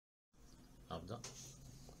الوحدة.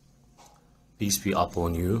 Peace be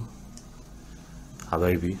upon you,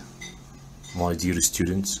 حبايبي, my dear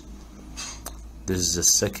students. This is the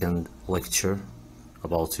second lecture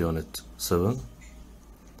about Unit 7,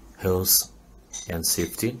 Health and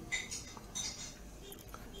Safety.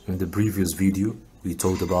 In the previous video, we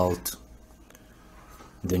talked about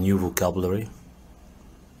the new vocabulary,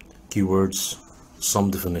 keywords,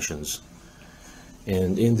 some definitions.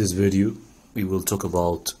 And in this video, we will talk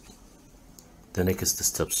about the next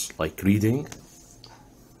steps, like reading.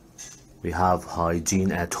 We have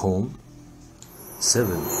hygiene at home,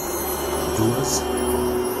 7 do's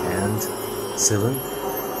and 7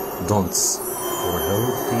 don'ts for a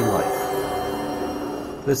healthy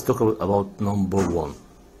life. Let's talk about number 1.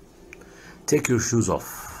 Take your shoes off.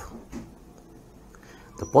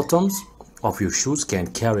 The bottoms of your shoes can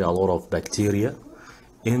carry a lot of bacteria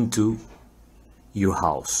into your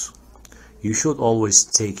house. You should always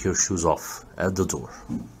take your shoes off at the door.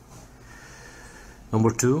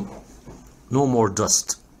 Number 2, no more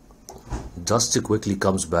dust. Dust quickly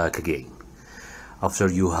comes back again after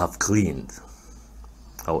you have cleaned.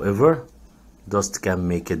 However, dust can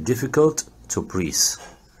make it difficult to breathe,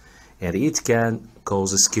 and it can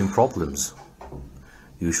cause skin problems.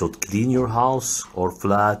 You should clean your house or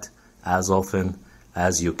flat as often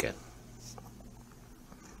as you can.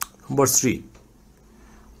 Number 3,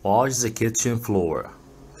 wash the kitchen floor.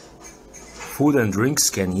 Food and drinks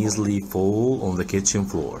can easily fall on the kitchen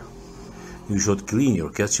floor. You should clean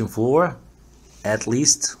your kitchen floor at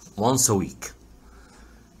least once a week.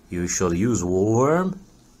 You should use warm,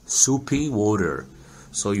 soapy water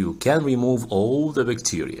so you can remove all the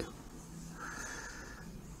bacteria.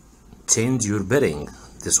 Change your bedding.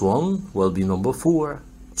 This one will be number 4.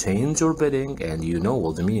 Change your bedding, and you know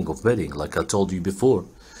what the meaning of bedding, like I told you before.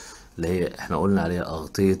 اللي هي احنا قلنا عليها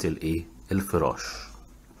أغطية الفراش.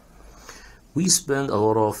 We spend a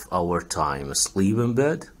lot of our time asleep in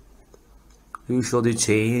bed. You should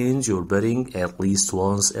change your bedding at least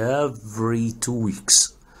once every 2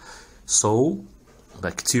 weeks, so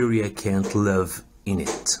bacteria can't live in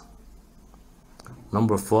it.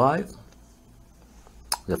 Number 5,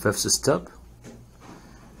 the 5th step,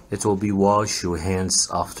 it will be wash your hands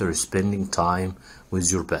after spending time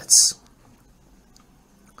with your pets.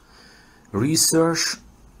 Research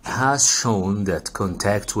has shown that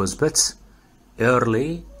contact with pets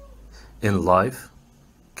early in life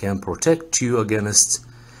can protect you against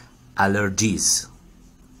allergies.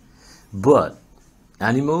 But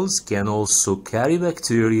animals can also carry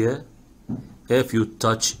bacteria if you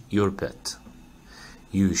touch your pet.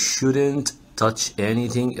 You shouldn't touch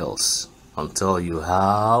anything else until you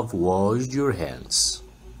have washed your hands.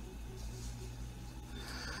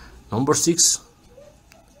 Number 6,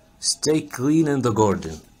 stay clean in the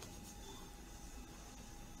garden.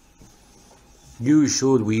 You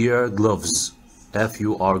should wear gloves if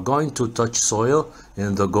you are going to touch soil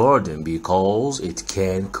in the garden because it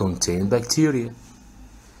can contain bacteria.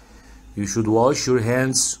 You should wash your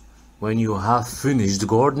hands when you have finished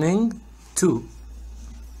gardening too.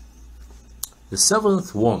 The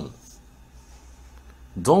 7th one,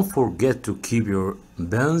 don't forget to keep your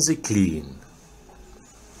bins clean.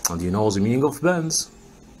 And you know the meaning of bins?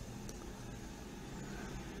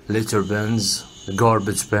 Litter bins,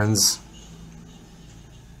 garbage bins.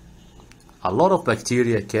 A lot of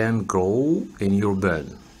bacteria can grow in your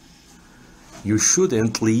bin. You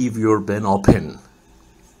shouldn't leave your bin open.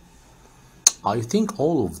 I think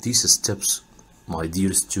all of these steps, my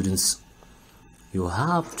dear students, you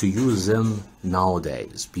have to use them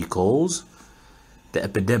nowadays because the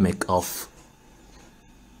epidemic of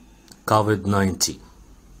COVID-19,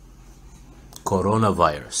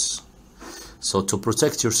 coronavirus. So to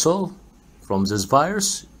protect yourself from this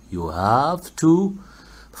virus, you have to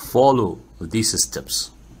follow these steps.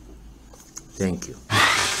 Thank you.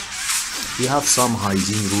 We have some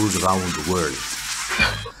hygiene rules around the world.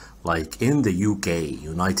 Like in the UK,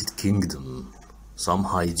 United Kingdom, some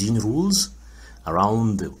hygiene rules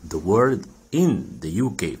around the world. In the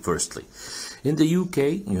UK, firstly. In the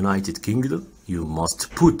UK, United Kingdom, you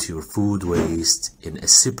must put your food waste in a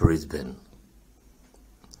separate bin.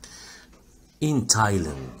 In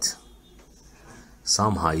Thailand,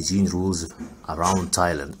 some hygiene rules around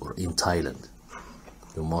Thailand or in Thailand.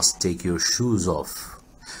 You must take your shoes off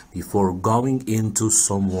before going into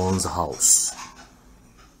someone's house.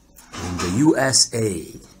 In the USA,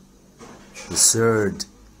 the 3rd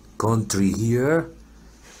country here,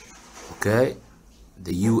 okay,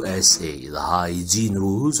 the USA, the hygiene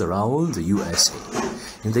rules around the USA.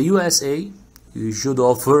 In the USA, you should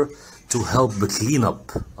offer to help clean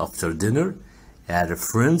up after dinner at a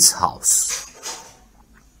friend's house.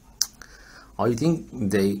 I think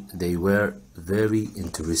they were very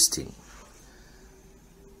interesting.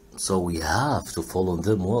 So we have to follow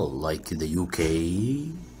them well, like the UK,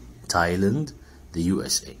 Thailand, the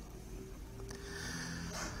USA.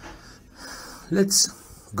 Let's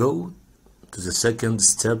go to the second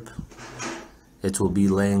step. It will be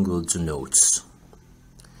language notes.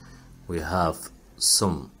 We have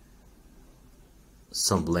some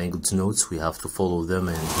language notes. We have to follow them,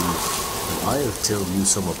 and I'll tell you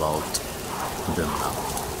some about them now.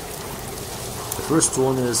 The first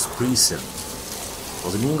one is breathe in.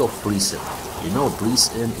 What's the meaning of breathe in? You know, breathe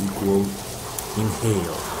in equal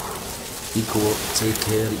inhale, equal take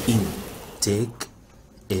air in, take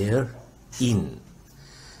air in،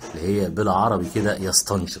 اللي هي بالعربي كده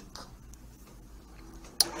يستنشق.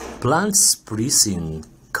 Plants breathe in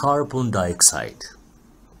carbon dioxide.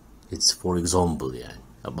 It's for example يعني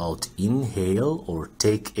about inhale or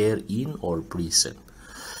take air in or breathe in.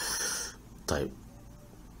 طيب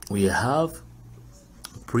we have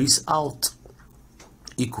breathe out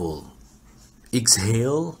equal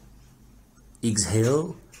exhale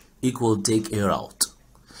equal take air out.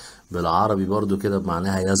 بالعربي برضو كده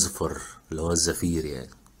بمعناها يزفر، اللي هو الزفير يعني.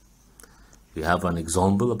 We have an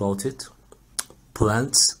example about it.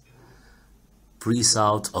 Plants breathe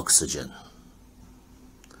out oxygen.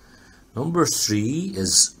 Number 3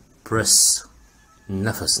 is press.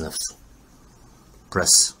 نفس نفسه.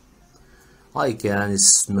 Press. I can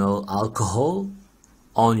smell alcohol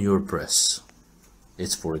on your breath.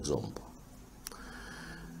 It's for example.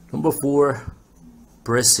 Number 4,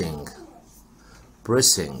 pressing.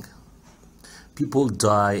 Pressing. People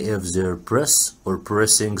die if their press or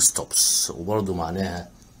pressing stops. وبرضه معناها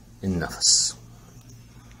النفس.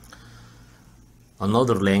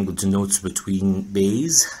 Another language notes between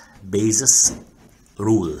bases,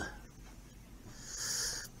 rule.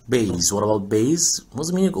 Base. What about base? What's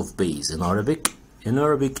the meaning of base in Arabic? In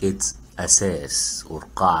Arabic, it's أساس or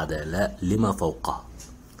قاعدة لا لما فوقها.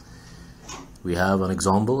 We have an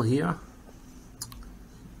example here.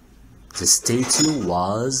 The statue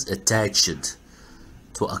was attached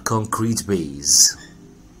to a concrete base.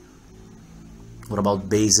 What about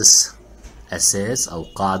bases? أساس أو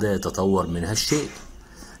قاعدة يتطور منها الشيء.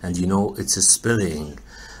 And you know it's a spelling.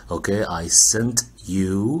 Okay, I sent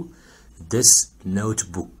you this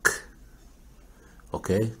notebook.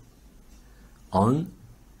 Okay, on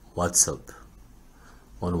WhatsApp.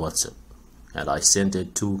 And I sent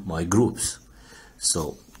it to my groups.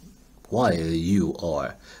 So while you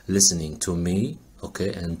are listening to me,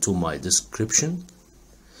 okay, and to my description,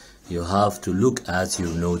 you have to look at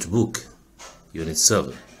your notebook. Unit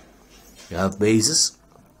 7. You have basis.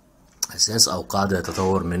 أساس أو قاعدة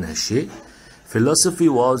يتطور منها الشيء. Philosophy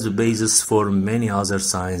was the basis for many other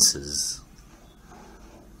sciences.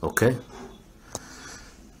 Okay.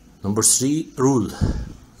 Number 3, rule.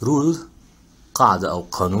 Rule, قاعدة أو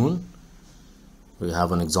قانون. We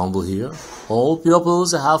have an example here. All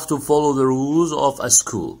pupils have to follow the rules of a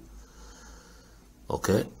school.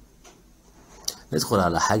 Okay. ندخل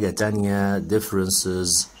على حاجة تانية.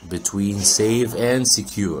 Differences between safe and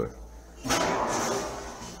secure.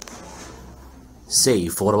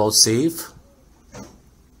 Safe. What about safe?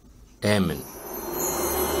 آمن.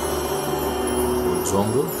 For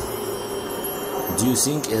example, do you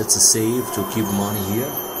think it's safe to keep money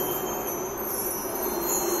here?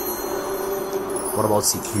 What about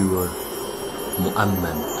secure?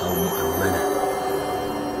 مؤمن أو مؤمنة.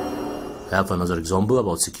 Have another example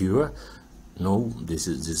about secure. No, this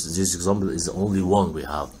example is the only one we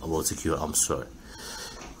have about secure. I'm sorry.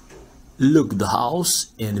 Look the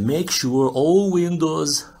house and make sure all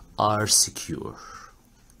windows are secure.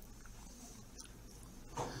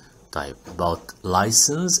 Type about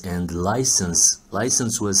license and license.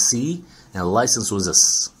 License with C and license with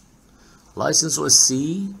S. License with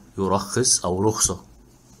C يرخص أو رخصة.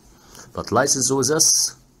 But license with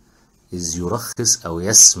S is يرخص أو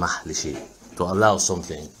يسمح لشيء. To allow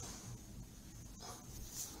something.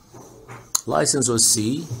 License with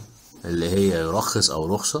C اللي هي يرخص أو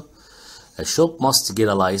رخصة. A shop must get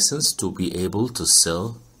a license to be able to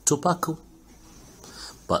sell tobacco.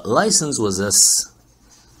 But license with S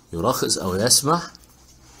يرخص أو يسمح.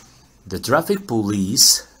 The traffic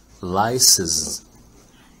police licensed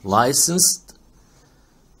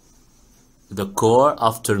the car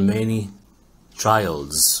after many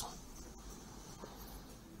trials.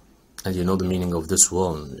 And you know the meaning of this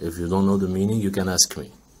one. If you don't know the meaning, you can ask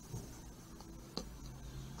me.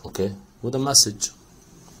 Okay, with a message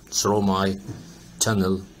through my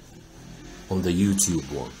channel on the YouTube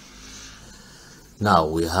one. Now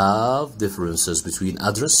we have differences between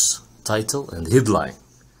address, title, and headline.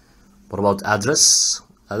 What about address?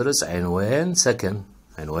 address عنوان سكن،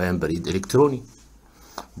 عنوان بريد إلكتروني.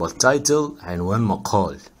 but title عنوان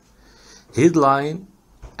مقال. headline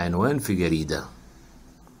عنوان في جريدة.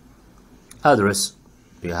 address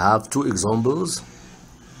we have two examples.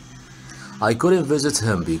 I couldn't visit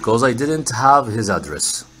him because I didn't have his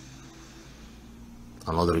address.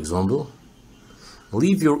 Another example.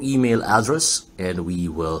 Leave your email address and we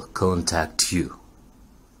will contact you.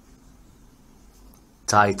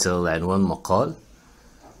 title عنوان مقال.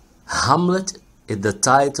 Hamlet is the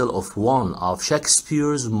title of one of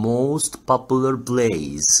Shakespeare's most popular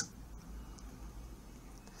plays.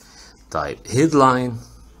 طيب headline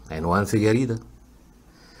عنوان في جريدة.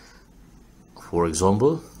 For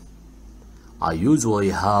example, I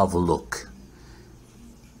usually have a look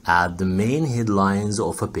at the main headlines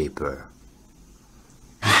of a paper.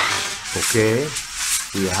 Okay,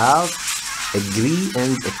 we have agree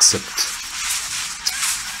and accept.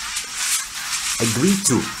 Agree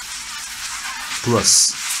to plus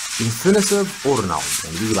infinitive or noun،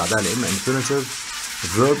 يعني بيجي بعدها لا اما infinitive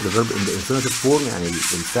verb in the infinitive form، يعني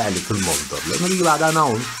الفعل في المصدر، لا اما بيجي بعدها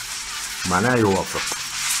noun معناها يوافق.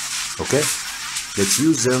 Okay, let's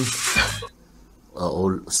use them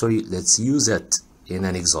let's use it in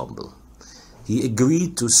an example. He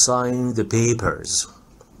agreed to sign the papers.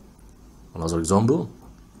 Another example,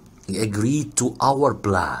 he agreed to our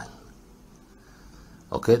plan.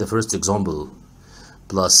 Okay, the first example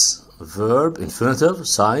plus verb infinitive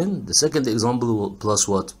sign, the second example plus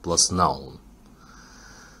what? Plus noun.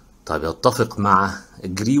 طيب يتفق مع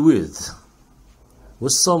agree with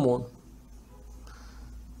someone.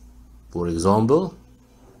 For example,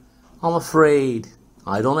 I'm afraid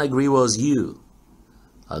I don't agree with you.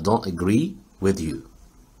 I don't agree with you.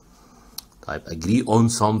 طيب agree on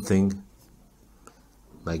something،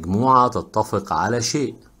 مجموعة تتفق على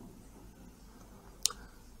شيء.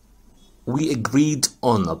 We agreed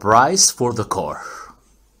on a price for the car.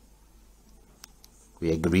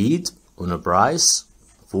 We agreed on a price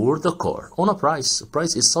for the car. On a price. A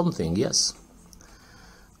price is something, yes.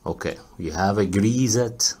 Okay, we have agree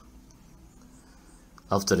that.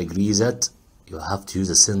 After agree that, you have to use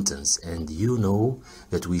a sentence, and you know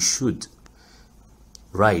that we should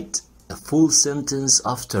write a full sentence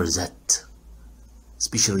after that,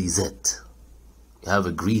 especially that. You have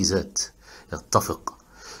agree that. يتفق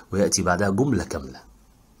ويأتي بعدها جملة كاملة.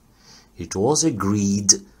 It was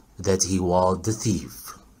agreed that he was the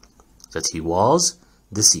thief. That he was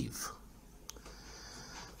the thief.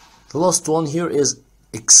 The last one here is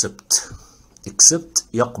accept. Accept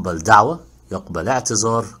يقبل دعوة، يقبل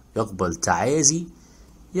اعتذار، يقبل تعازي،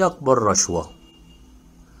 يقبل رشوة.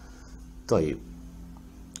 طيب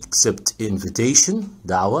accept invitation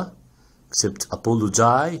دعوة، accept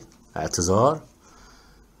apologize اعتذار،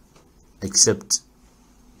 accept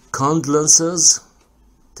condolences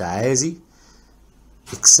تعازي،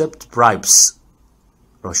 accept bribes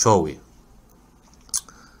رشاوي.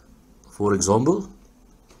 For example,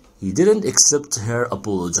 he didn't accept her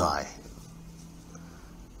apology.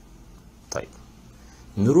 طيب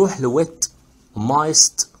نروح لwet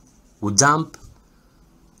moist ودamp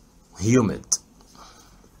humid.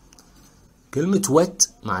 كلمة wet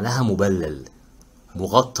معناها مبلل،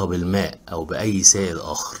 مغطى بالماء أو بأي سائل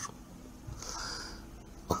آخر.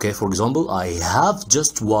 Okay, for example, I have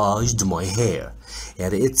just washed my hair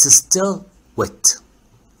and it's still wet.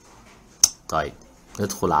 طيب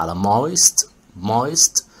ندخل على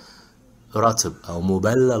moist رطب أو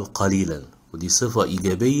مبلل قليلا، ودي صفة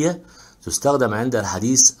إيجابية تستخدم عند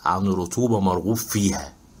الحديث عن رطوبة مرغوب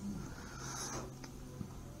فيها.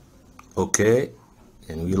 Okay,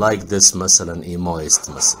 and we like this مثلا a moist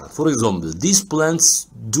مثلا. For example, these plants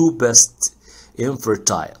do best in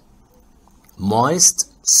fertile moist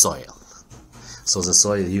soil. So the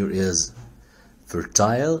soil here is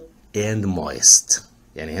fertile and moist.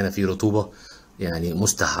 يعني هنا في رطوبة يعني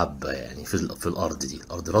مستحبة، يعني في الأرض دي،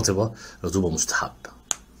 الأرض رطبة، رطوبة مستحبة.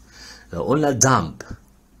 لو قلنا damp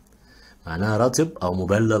معناها رطب أو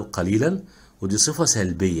مبلل قليلا، ودي صفة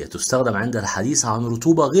سلبية تستخدم عند الحديث عن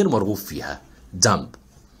رطوبة غير مرغوب فيها. damp.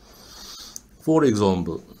 For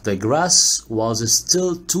example, the grass was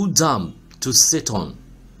still too damp to sit on.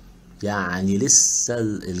 يعني لسه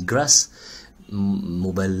الجراس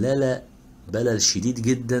مبللة بلل شديد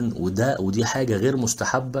جدا، ودي حاجة غير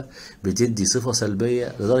مستحبة، بتدي صفة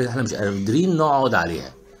سلبية لدرجة احنا مش قادرين نقعد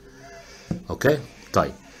عليها. اوكي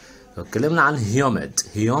طيب لو اتكلمنا عن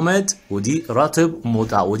humid ودي رطب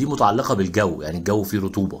ودي متعلقة بالجو، يعني الجو فيه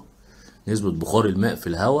رطوبة، نسبة بخار الماء في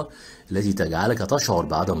الهواء التي تجعلك تشعر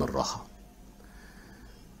بعدم الراحة.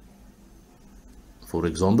 For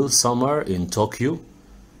example, summer in Tokyo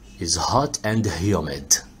is hot and humid.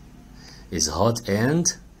 Is hot and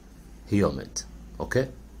humid. اوكي،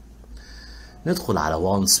 ندخل على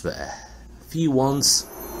once بقى. في once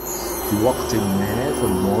في وقت ما في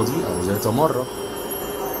الماضي أو ذات مرة.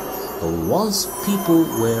 Once people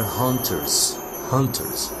were hunters.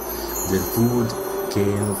 Their food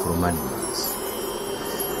came from animals.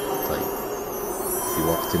 طيب في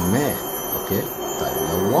وقت ما. اوكي، طيب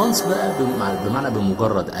لو once بقى بمعنى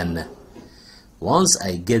بمجرد أن. Once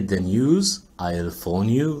I get the news I'll phone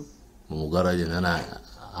you. بمجرد ان انا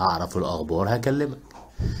اعرف الاخبار هكلمك.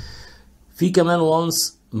 في كمان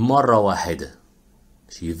once مرة واحدة.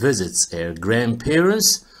 She visits her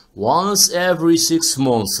grandparents once every 6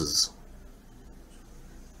 months.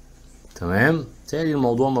 تمام، تالي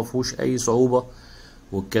الموضوع مفهوش اي صعوبة،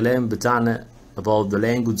 والكلام بتاعنا about the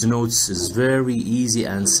language notes is very easy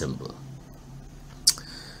and simple.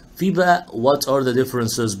 في بقى what are the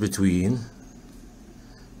differences between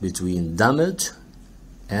damage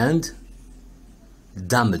and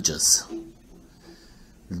damages.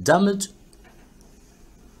 damage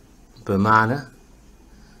بمعنى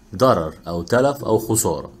ضرر أو تلف أو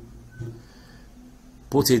خسارة.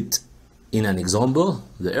 Put it in an example.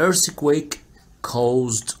 The earthquake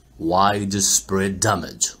caused widespread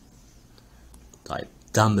damage. طيب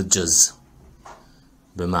damages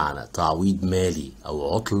بمعنى تعويض مالي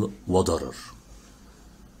أو عطل وضرر.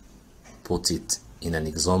 Put it in an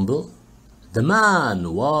example. The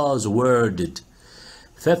man was awarded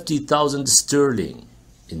 50,000 sterling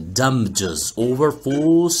in damages over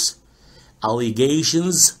false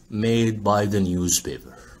allegations made by the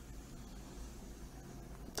newspaper.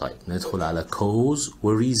 طيب ندخل على cause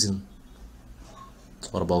و reason.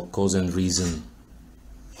 What about cause and reason?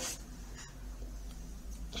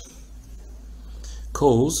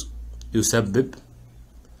 Cause يسبب.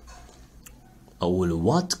 أول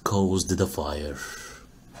what caused the fire.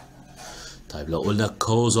 طيب لو قلنا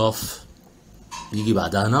cause of يجي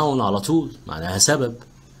بعدها noun على طول معناها سبب.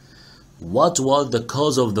 What was the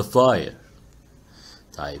cause of the fire?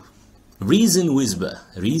 طيب reason with بقى.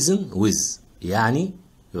 reason with يعني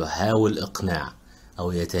يحاول إقناع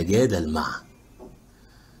أو يتجادل مع.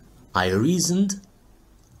 I reasoned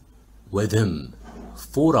with him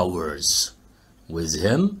 4 hours. With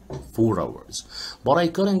him 4 hours. But I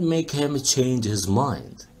couldn't make him change his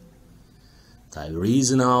mind. طيب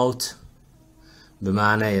reason out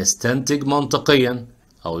بمعنى يستنتج منطقيا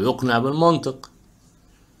أو يقنع بالمنطق.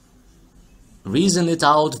 Reason it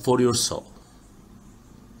out for yourself.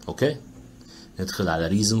 اوكي، ندخل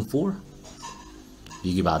على reason for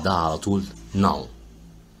يجي بعدها على طول noun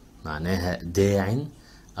معناها داع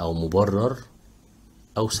أو مبرر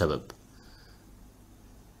أو سبب.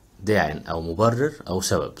 داع أو مبرر أو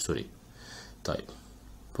سبب. سوري. طيب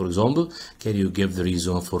for example can you give the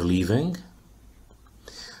reason for leaving.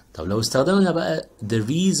 طب لو استخدمنا بقى the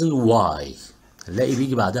reason why نلاقي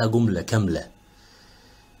بيجي بعدها جملة كاملة.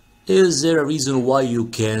 Is there a reason why you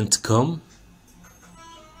can't come?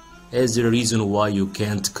 Is there a reason why you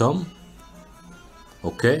can't come?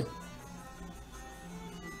 Okay.